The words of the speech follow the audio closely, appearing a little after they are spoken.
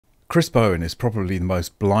Chris Bowen is probably the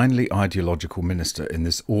most blindly ideological minister in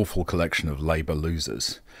this awful collection of Labour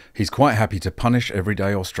losers. He's quite happy to punish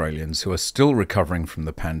everyday Australians who are still recovering from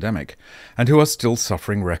the pandemic and who are still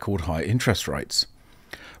suffering record high interest rates.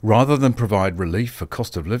 Rather than provide relief for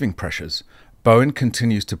cost of living pressures, Bowen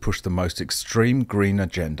continues to push the most extreme green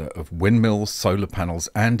agenda of windmills, solar panels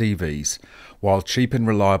and EVs, while cheap and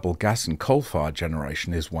reliable gas and coal-fired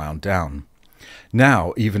generation is wound down.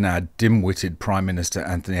 Now, even our dim-witted Prime Minister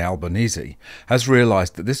Anthony Albanese has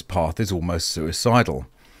realised that this path is almost suicidal,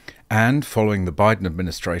 and, following the Biden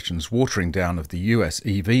administration's watering down of the US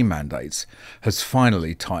EV mandates, has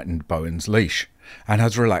finally tightened Bowen's leash, and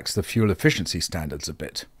has relaxed the fuel efficiency standards a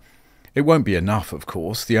bit. It won't be enough, of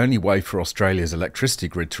course. The only way for Australia's electricity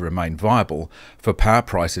grid to remain viable, for power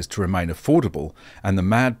prices to remain affordable, and the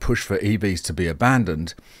mad push for EVs to be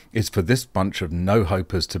abandoned, is for this bunch of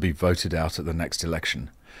no-hopers to be voted out at the next election.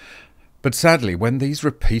 But sadly, when these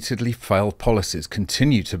repeatedly failed policies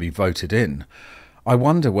continue to be voted in, I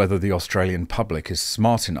wonder whether the Australian public is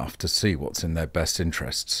smart enough to see what's in their best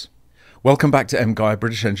interests. Welcome back to MGUY,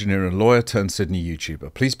 British engineer and lawyer turned Sydney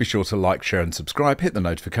YouTuber. Please be sure to like, share and subscribe, hit the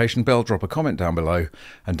notification bell, drop a comment down below,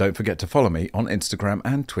 and don't forget to follow me on Instagram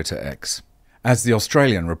and Twitter X. As The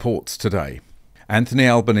Australian reports today, Anthony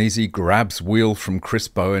Albanese grabs wheel from Chris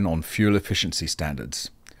Bowen on fuel efficiency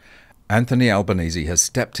standards. Anthony Albanese has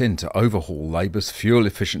stepped in to overhaul Labour's fuel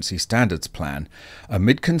efficiency standards plan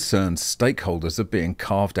amid concerns stakeholders are being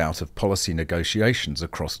carved out of policy negotiations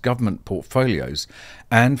across government portfolios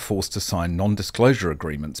and forced to sign non-disclosure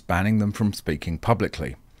agreements banning them from speaking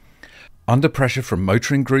publicly. Under pressure from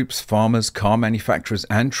motoring groups, farmers, car manufacturers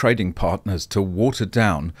and trading partners to water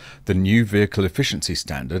down the new Vehicle Efficiency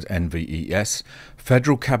Standard, NVES,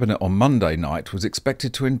 Federal Cabinet on Monday night was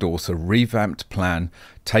expected to endorse a revamped plan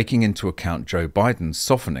taking into account Joe Biden's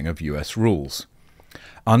softening of US rules.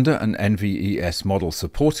 Under an NVES model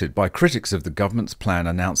supported by critics of the government's plan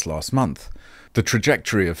announced last month, the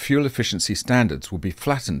trajectory of fuel efficiency standards would be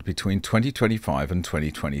flattened between 2025 and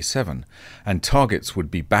 2027, and targets would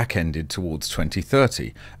be back-ended towards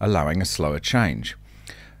 2030, allowing a slower change.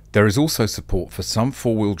 There is also support for some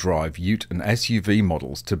four-wheel drive ute and SUV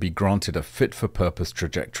models to be granted a fit-for-purpose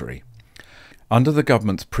trajectory. Under the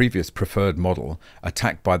government's previous preferred model,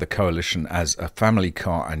 attacked by the coalition as a family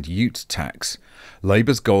car and ute tax,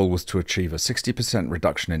 Labour's goal was to achieve a 60%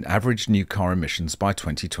 reduction in average new car emissions by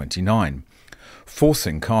 2029.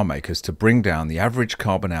 Forcing car makers to bring down the average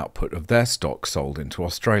carbon output of their stock sold into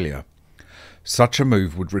Australia. Such a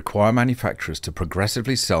move would require manufacturers to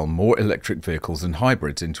progressively sell more electric vehicles and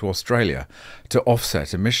hybrids into Australia to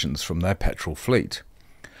offset emissions from their petrol fleet.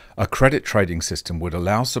 A credit trading system would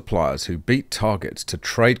allow suppliers who beat targets to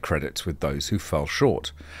trade credits with those who fell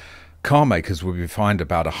short. Car makers would be fined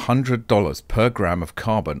about $100 per gram of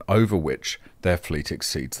carbon over which their fleet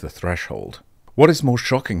exceeds the threshold. What is more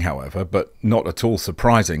shocking, however, but not at all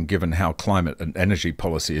surprising given how climate and energy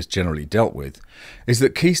policy is generally dealt with, is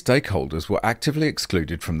that key stakeholders were actively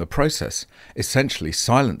excluded from the process, essentially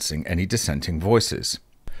silencing any dissenting voices.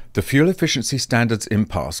 The fuel efficiency standards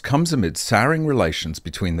impasse comes amid souring relations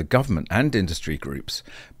between the government and industry groups,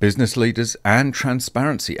 business leaders and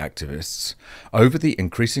transparency activists over the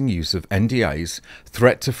increasing use of NDAs,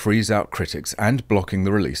 threat to freeze out critics and blocking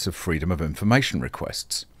the release of freedom of information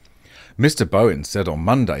requests. Mr Bowen said on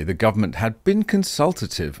Monday the government had been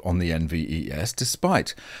consultative on the NVES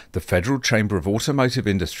despite the Federal Chamber of Automotive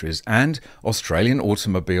Industries and Australian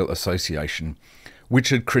Automobile Association, which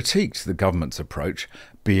had critiqued the government's approach,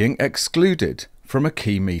 being excluded from a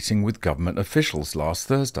key meeting with government officials last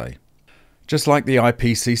Thursday. Just like the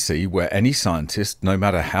IPCC, where any scientist, no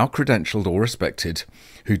matter how credentialed or respected,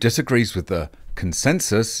 who disagrees with the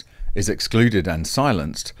consensus is excluded and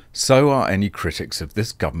silenced, so are any critics of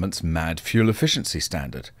this government's mad fuel efficiency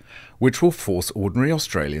standard, which will force ordinary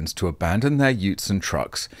Australians to abandon their utes and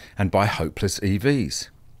trucks and buy hopeless EVs.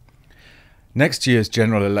 Next year's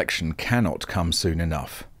general election cannot come soon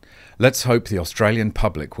enough. Let's hope the Australian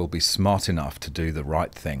public will be smart enough to do the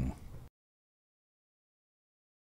right thing.